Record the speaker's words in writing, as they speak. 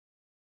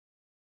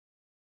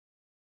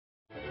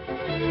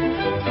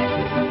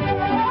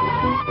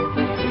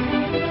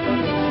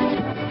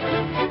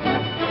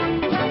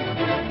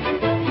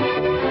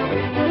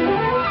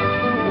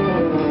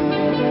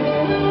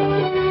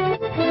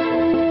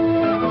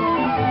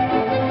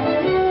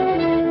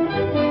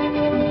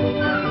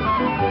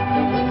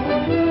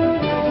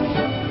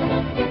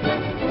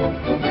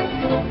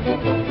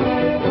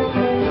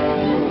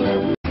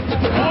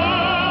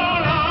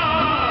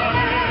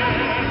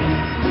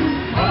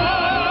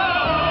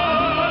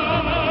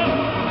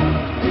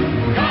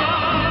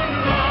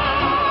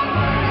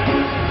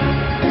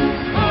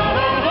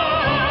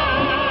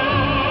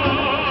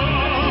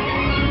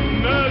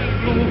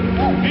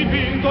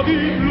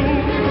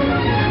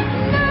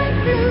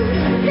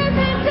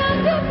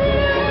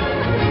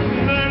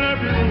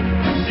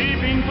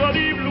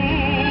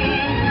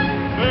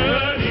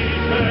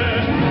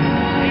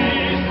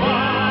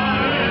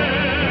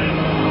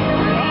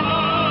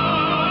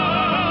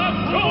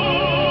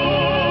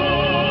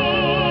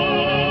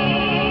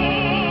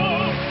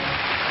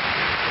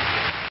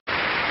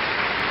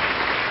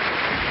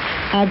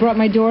I brought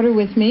my daughter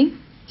with me.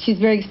 She's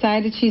very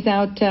excited. She's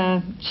out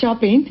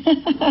shopping.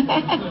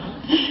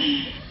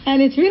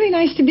 And it's really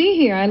nice to be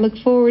here. I look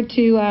forward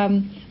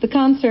to the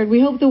concert. We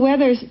hope the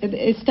weather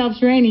it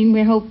stops raining.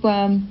 We hope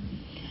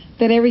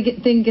that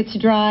everything gets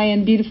dry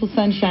and beautiful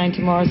sunshine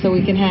tomorrow so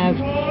we can have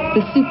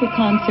the super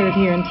concert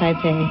here in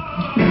Taipei.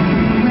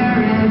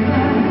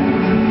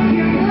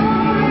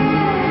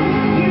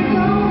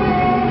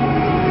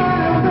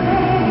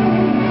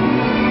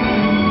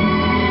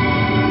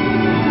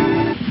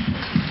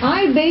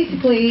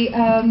 Basically,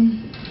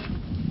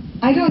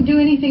 I don't do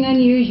anything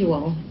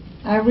unusual.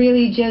 I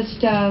really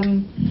just,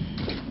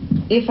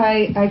 if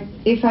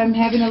I'm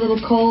having a little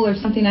cold or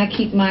something, I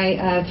keep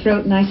my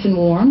throat nice and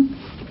warm.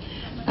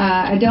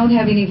 I don't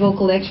have any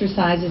vocal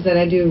exercises that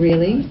I do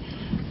really.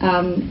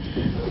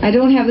 I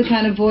don't have the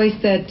kind of voice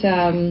that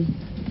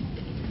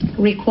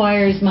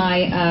requires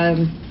my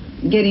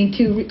getting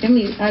too.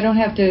 I don't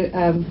have to.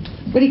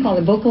 What do you call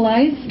it?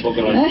 Vocalize?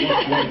 Vocalize.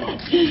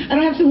 I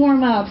don't have to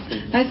warm up.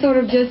 I sort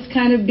of just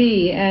kind of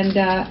be, and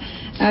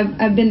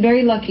I've been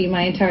very lucky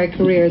my entire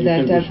career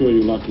that. I'm sure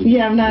you're lucky.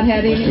 Yeah, I've not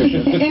had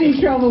any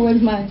trouble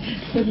with my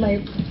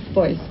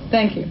voice.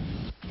 Thank you.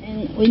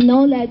 And we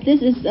know that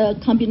this is a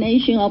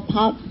combination of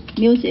pop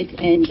music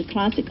and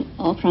classic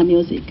opera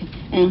music.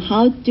 And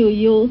how do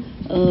you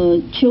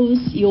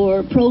choose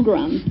your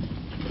program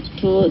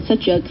to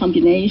such a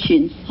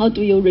combination? How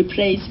do you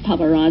replace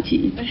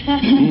Pavarotti?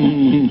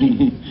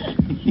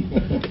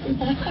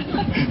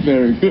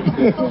 Very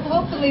good.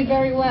 Hopefully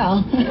very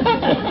well.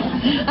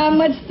 I'm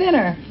much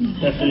thinner.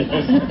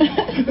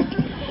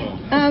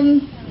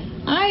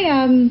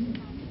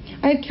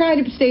 I try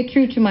to stay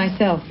true to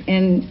myself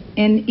in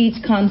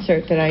each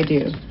concert that I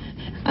do.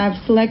 I've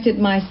selected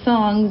my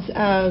songs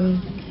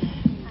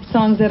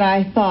that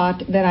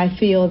I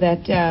feel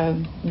that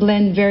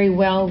blend very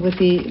well with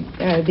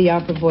the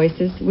opera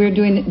voices. We're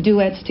doing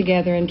duets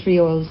together and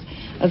trios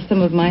of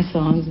some of my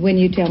songs, When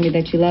You Tell Me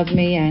That You Love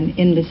Me and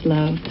Endless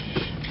Love.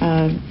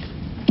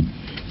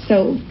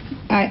 So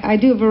I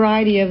do a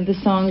variety of the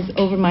songs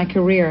over my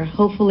career,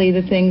 hopefully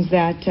the things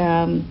that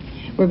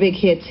were big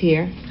hits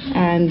here.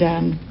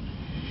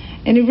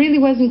 And it really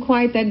wasn't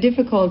quite that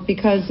difficult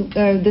because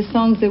the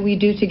songs that we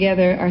do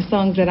together are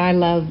songs that I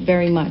love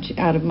very much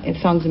out of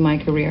songs in my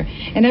career.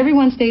 And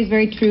everyone stays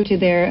very true to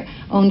their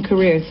own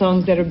career,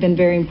 songs that have been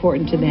very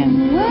important to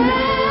them.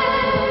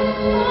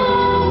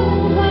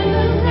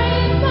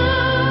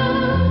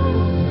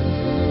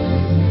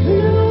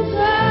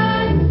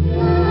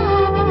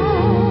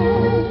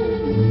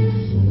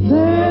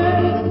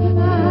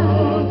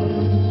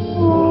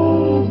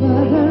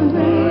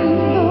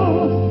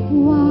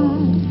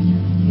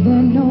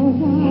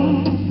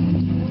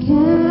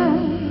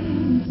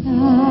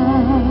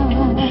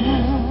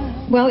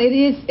 Well, it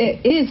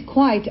is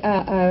quite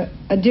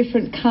a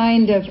different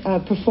kind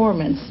of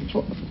performance,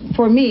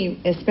 for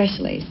me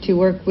especially, to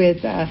work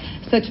with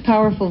such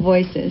powerful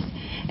voices.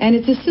 And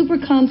it's a super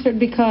concert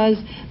because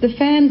the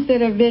fans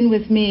that have been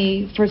with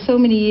me for so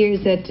many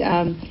years that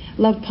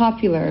love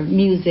popular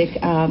music,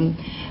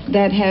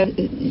 that have,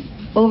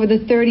 over the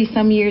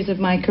 30-some years of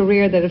my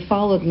career that have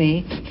followed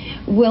me,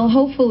 will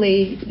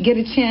hopefully get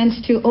a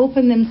chance to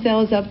open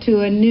themselves up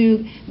to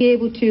be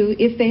able to,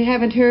 if they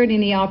haven't heard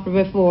any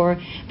opera before,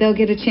 they'll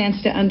get a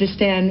chance to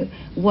understand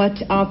what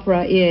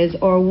opera is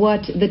or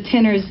what the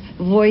tenor's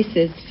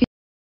voices feel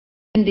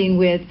blending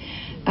with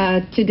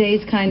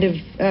today's kind of,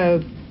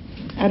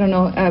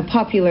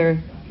 popular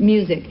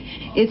music.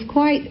 It's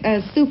quite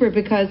super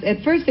because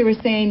at first they were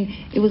saying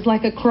it was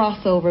like a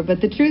crossover,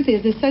 but the truth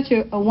is it's such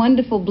a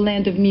wonderful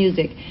blend of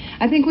music.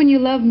 I think when you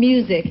love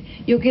music,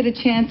 you'll get a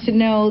chance to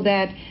know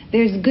that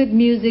there's good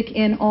music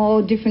in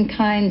all different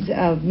kinds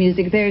of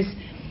music. There's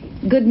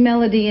good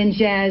melody in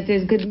jazz,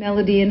 there's good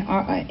melody in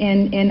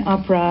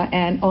opera,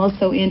 and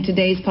also in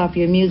today's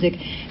popular music.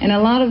 And a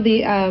lot of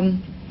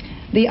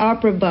the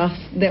opera buffs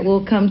that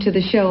will come to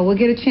the show will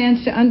get a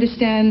chance to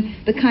understand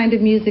the kind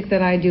of music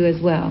that I do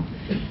as well.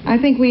 I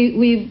think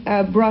we've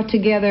brought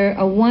together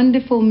a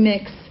wonderful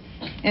mix,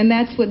 and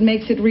that's what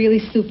makes it really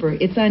super.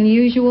 It's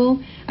unusual.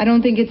 I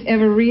don't think it's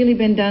ever really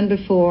been done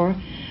before.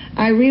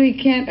 I really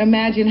can't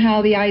imagine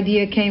how the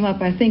idea came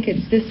up. I think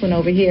it's this one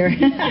over here.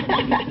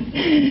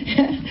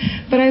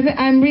 But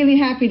I'm really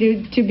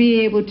happy to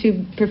be able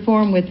to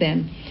perform with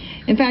them.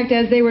 In fact,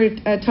 as they were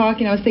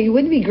talking, I was thinking,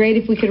 wouldn't it be great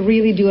if we could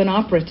really do an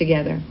opera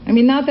together? I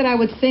mean, not that I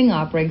would sing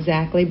opera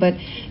exactly, but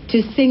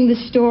to sing the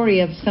story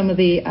of some of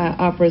the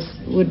operas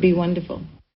would be wonderful.